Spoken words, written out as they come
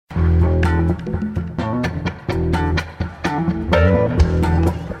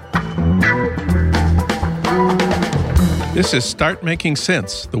This is Start Making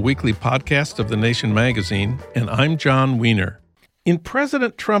Sense, the weekly podcast of The Nation magazine, and I'm John Wiener. In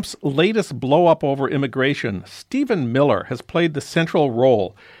President Trump's latest blow-up over immigration, Stephen Miller has played the central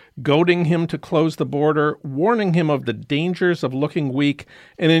role, goading him to close the border, warning him of the dangers of looking weak,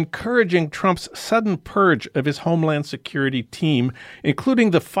 and encouraging Trump's sudden purge of his Homeland Security team,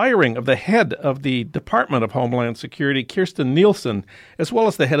 including the firing of the head of the Department of Homeland Security, Kirstjen Nielsen, as well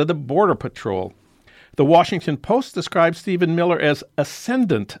as the head of the Border Patrol. The Washington Post describes Stephen Miller as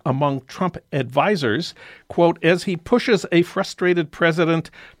ascendant among Trump advisors, quote, as he pushes a frustrated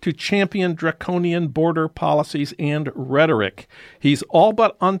president to champion draconian border policies and rhetoric. He's all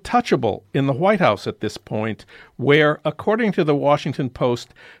but untouchable in the White House at this point, where, according to the Washington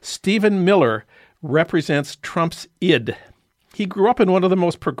Post, Stephen Miller represents Trump's id. He grew up in one of the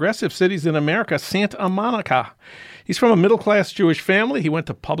most progressive cities in America, Santa Monica. He's from a middle-class Jewish family. He went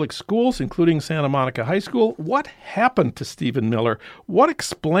to public schools, including Santa Monica High School. What happened to Stephen Miller? What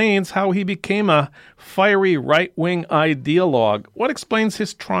explains how he became a fiery right-wing ideologue? What explains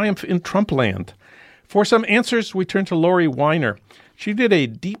his triumph in Trumpland? For some answers, we turn to Laurie Weiner. She did a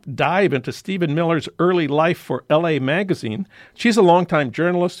deep dive into Stephen Miller's early life for LA Magazine. She's a longtime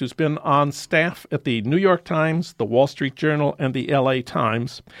journalist who's been on staff at the New York Times, the Wall Street Journal, and the LA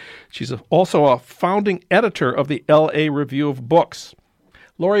Times. She's also a founding editor of the LA Review of Books.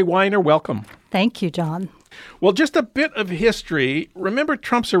 Laurie Weiner, welcome. Thank you, John. Well, just a bit of history. Remember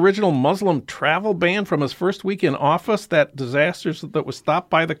Trump's original Muslim travel ban from his first week in office, that disaster that was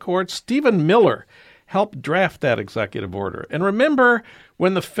stopped by the courts? Stephen Miller helped draft that executive order. And remember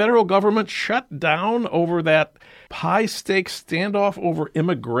when the federal government shut down over that high-stakes standoff over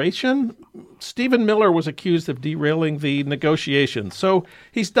immigration? Stephen Miller was accused of derailing the negotiations. So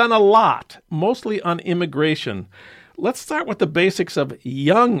he's done a lot, mostly on immigration. Let's start with the basics of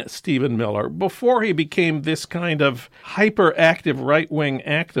young Stephen Miller. Before he became this kind of hyperactive right-wing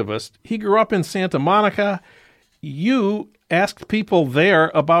activist, he grew up in Santa Monica. You asked people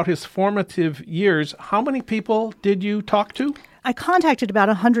there about his formative years. How many people did you talk to? I contacted about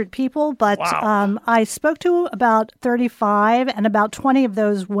 100 people, but Wow. I spoke to about 35, and about 20 of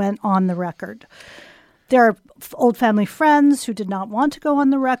those went on the record. There are old family friends who did not want to go on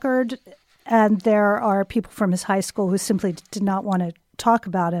the record, and there are people from his high school who simply did not want to talk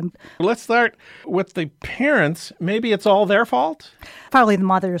about him. Let's start with the parents. Maybe it's all their fault? Probably the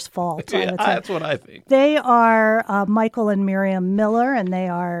mother's fault. Yeah, that's what I think. They are Michael and Miriam Miller, and they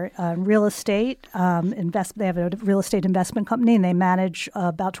are real estate They have a real estate investment company, and they manage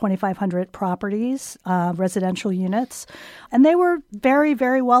about 2,500 properties, residential units. And they were very,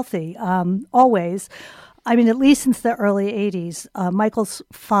 very wealthy, always. I mean, at least since the early 80s. Michael's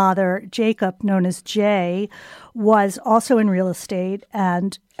father, Jacob, known as Jay, was also in real estate,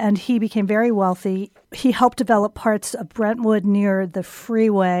 and he became very wealthy. He helped develop parts of Brentwood near the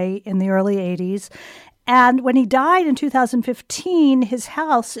freeway in the early 80s. And when he died in 2015, his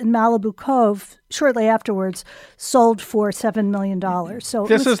house in Malibu Cove, shortly afterwards, sold for $7 million. So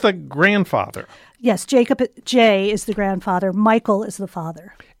this is the grandfather. Yes, Jay is the grandfather. Michael is the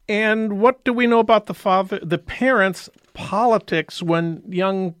father. And what do we know about the parents' politics when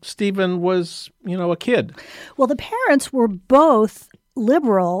young Stephen was, a kid? Well, the parents were both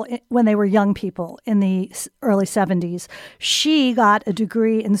liberal when they were young people in the early 70s. She got a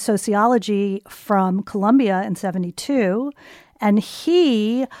degree in sociology from Columbia in 72, and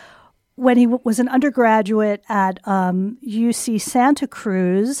he, when he was an undergraduate at UC Santa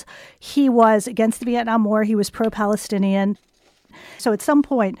Cruz, he was against the Vietnam War. He was pro-Palestinian. So at some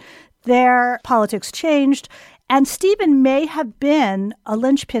point, their politics changed, and Stephen may have been a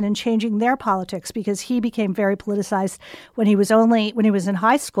linchpin in changing their politics because he became very politicized when he was in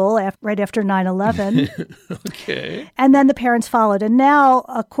high school, right after 9/11. Okay. And then the parents followed. And now,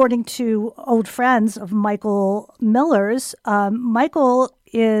 according to old friends of Michael Miller's, Michael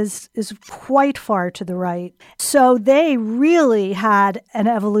is quite far to the right. So they really had an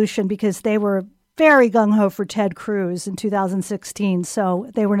evolution because they were very gung-ho for Ted Cruz in 2016. So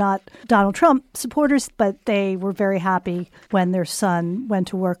they were not Donald Trump supporters, but they were very happy when their son went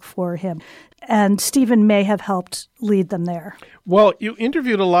to work for him. And Stephen may have helped lead them there. Well, you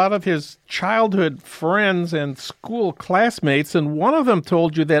interviewed a lot of his childhood friends and school classmates, and one of them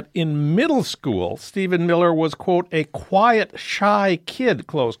told you that in middle school, Stephen Miller was, quote, a quiet, shy kid,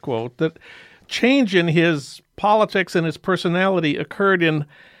 close quote, that change in his politics and his personality occurred in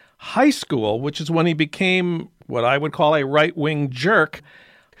high school, which is when he became what I would call a right-wing jerk.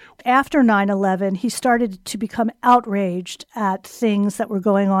 After 9/11, he started to become outraged at things that were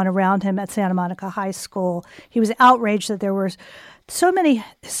going on around him at Santa Monica High School. He was outraged that there were so many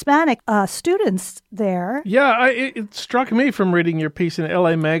Hispanic students there. Yeah, it struck me from reading your piece in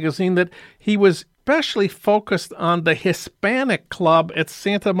LA Magazine that he was especially focused on the Hispanic club at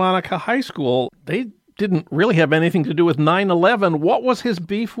Santa Monica High School. They didn't really have anything to do with 9/11. What was his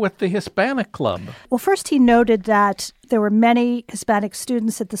beef with the Hispanic club? Well, first he noted that there were many Hispanic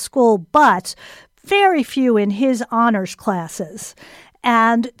students at the school, but very few in his honors classes.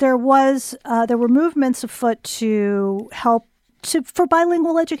 And there were movements afoot to help for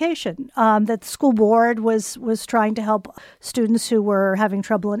bilingual education. That the school board was trying to help students who were having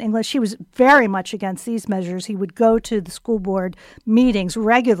trouble in English. He was very much against these measures. He would go to the school board meetings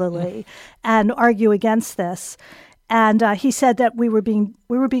regularly and argue against this. And he said that we were being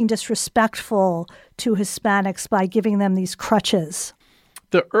disrespectful to Hispanics by giving them these crutches.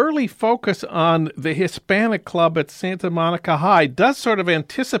 The early focus on the Hispanic club at Santa Monica High does sort of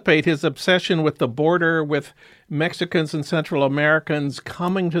anticipate his obsession with the border, with Mexicans and Central Americans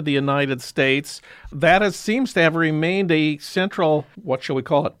coming to the United States. That seems to have remained a central, what shall we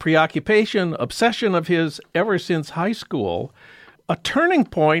call it, preoccupation, obsession of his ever since high school. A turning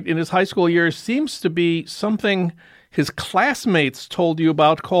point in his high school years seems to be something his classmates told you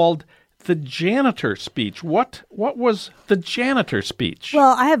about called the janitor speech. What was the janitor speech?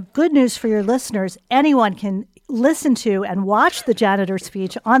 Well, I have good news for your listeners. Anyone can listen to and watch the janitor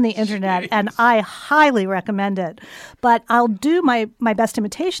speech on the internet, and I highly recommend it. But I'll do my best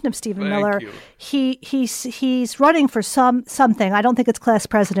imitation of Stephen Miller. You. He's running for something. I don't think it's class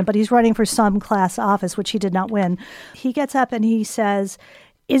president, but he's running for some class office, which he did not win. He gets up and he says,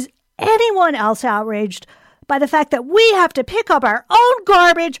 "Is anyone else outraged by the fact that we have to pick up our own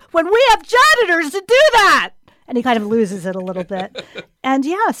garbage when we have janitors to do that?" And he kind of loses it a little bit. And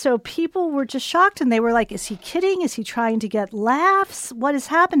so people were just shocked, and they were like, is he kidding? Is he trying to get laughs? What is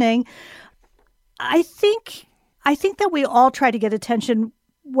happening? I think that we all try to get attention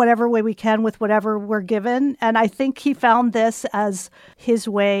whatever way we can with whatever we're given. And I think he found this as his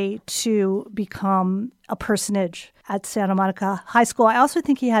way to become a personage at Santa Monica High School. I also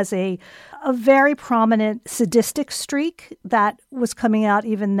think he has a very prominent sadistic streak that was coming out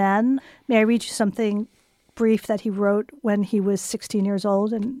even then. May I read you something brief that he wrote when he was 16 years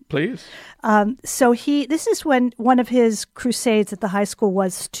old? And please. This is when one of his crusades at the high school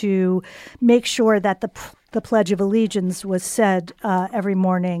was to make sure that the Pledge of Allegiance was said every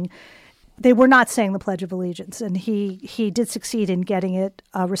morning. They were not saying the Pledge of Allegiance, and he did succeed in getting it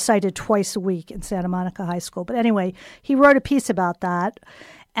recited twice a week in Santa Monica High School. But anyway, he wrote a piece about that,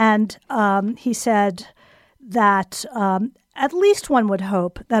 and he said that at least one would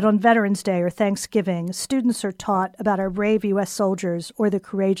hope that on Veterans Day or Thanksgiving, students are taught about our brave U.S. soldiers or the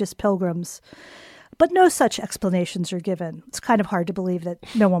courageous pilgrims. But no such explanations are given. It's kind of hard to believe that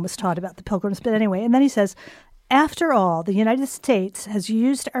no one was taught about the pilgrims. But anyway, and then he says, after all, the United States has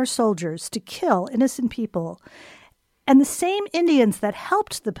used our soldiers to kill innocent people. And the same Indians that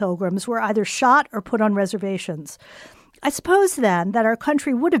helped the pilgrims were either shot or put on reservations. I suppose then that our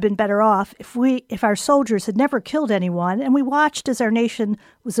country would have been better off if our soldiers had never killed anyone and we watched as our nation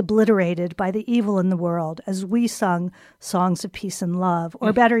was obliterated by the evil in the world as we sung songs of peace and love.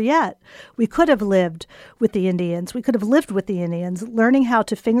 Or better yet, we could have lived with the Indians. We could have lived with the Indians, learning how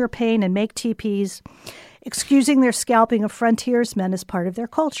to finger paint and make teepees, excusing their scalping of frontiersmen as part of their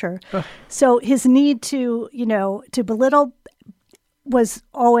culture. So his need to belittle was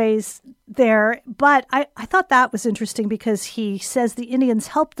always there. But I thought that was interesting because he says the Indians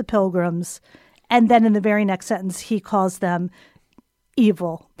helped the pilgrims, and then in the very next sentence, he calls them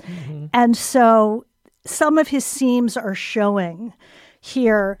evil. Mm-hmm. And so some of his seams are showing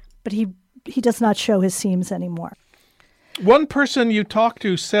here, but he does not show his seams anymore. One person you talked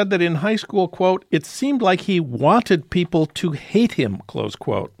to said that in high school, quote, it seemed like he wanted people to hate him, close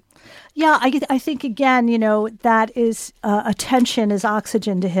quote. Yeah, I think, again, that is attention is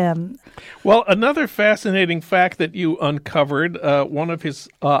oxygen to him. Well, another fascinating fact that you uncovered, one of his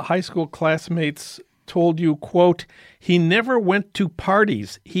high school classmates told you, quote, he never went to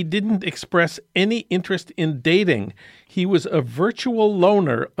parties. He didn't express any interest in dating. He was a virtual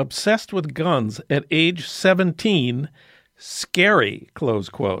loner obsessed with guns at age 17. Scary, close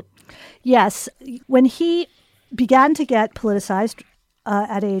quote. Yes. When he began to get politicized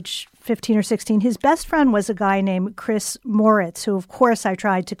at age 15 or 16, his best friend was a guy named Chris Moritz, who, of course, I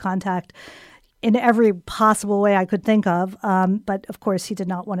tried to contact in every possible way I could think of. But, of course, he did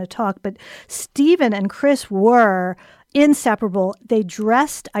not want to talk. But Stephen and Chris were inseparable. They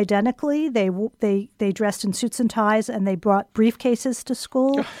dressed identically. They dressed in suits and ties, and they brought briefcases to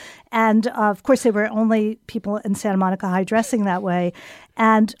school. And, of course, they were only people in Santa Monica High dressing that way.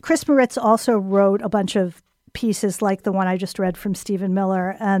 And Chris Moritz also wrote a bunch of pieces like the one I just read from Stephen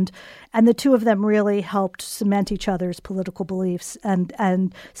Miller. And the two of them really helped cement each other's political beliefs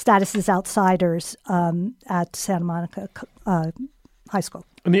and status as outsiders at Santa Monica High School.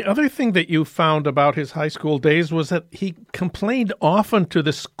 And the other thing that you found about his high school days was that he complained often to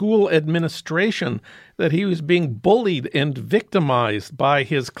the school administration that he was being bullied and victimized by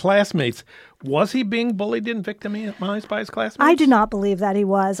his classmates. Was he being bullied and victimized by his classmates? I do not believe that he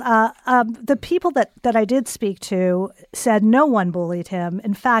was. The people that I did speak to said no one bullied him.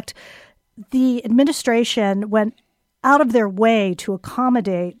 In fact, the administration went out of their way to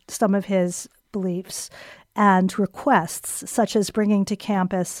accommodate some of his beliefs and requests, such as bringing to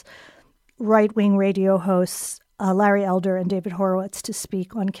campus right-wing radio hosts Larry Elder and David Horowitz to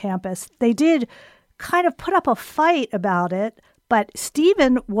speak on campus. They did kind of put up a fight about it, but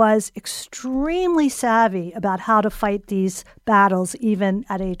Stephen was extremely savvy about how to fight these battles even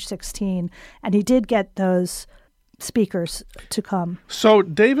at age 16, and he did get those speakers to come. So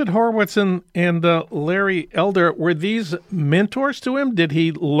David Horowitz and Larry Elder, were these mentors to him? Did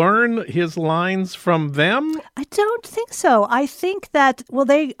he learn his lines from them? I don't think so. I think that,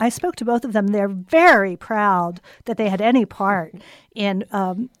 I spoke to both of them. They're very proud that they had any part in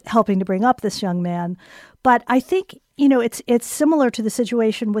helping to bring up this young man. But I think, it's similar to the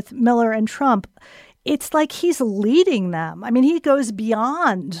situation with Miller and Trump. It's like he's leading them. I mean, he goes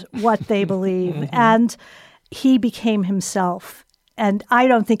beyond what they believe. And he became himself, and I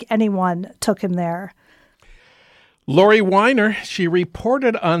don't think anyone took him there. Laurie Weiner, she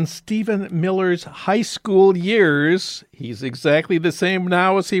reported on Stephen Miller's high school years. He's exactly the same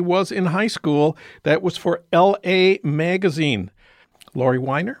now as he was in high school. That was for LA Magazine. Laurie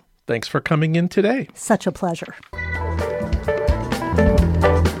Weiner, thanks for coming in today. Such a pleasure.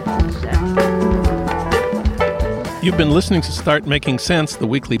 You've been listening to Start Making Sense, the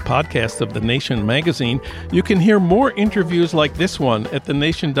weekly podcast of The Nation magazine. You can hear more interviews like this one at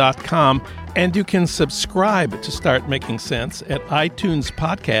thenation.com, and you can subscribe to Start Making Sense at iTunes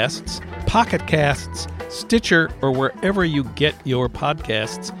Podcasts, Pocket Casts, Stitcher, or wherever you get your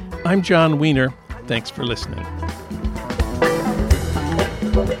podcasts. I'm John Wiener. Thanks for listening.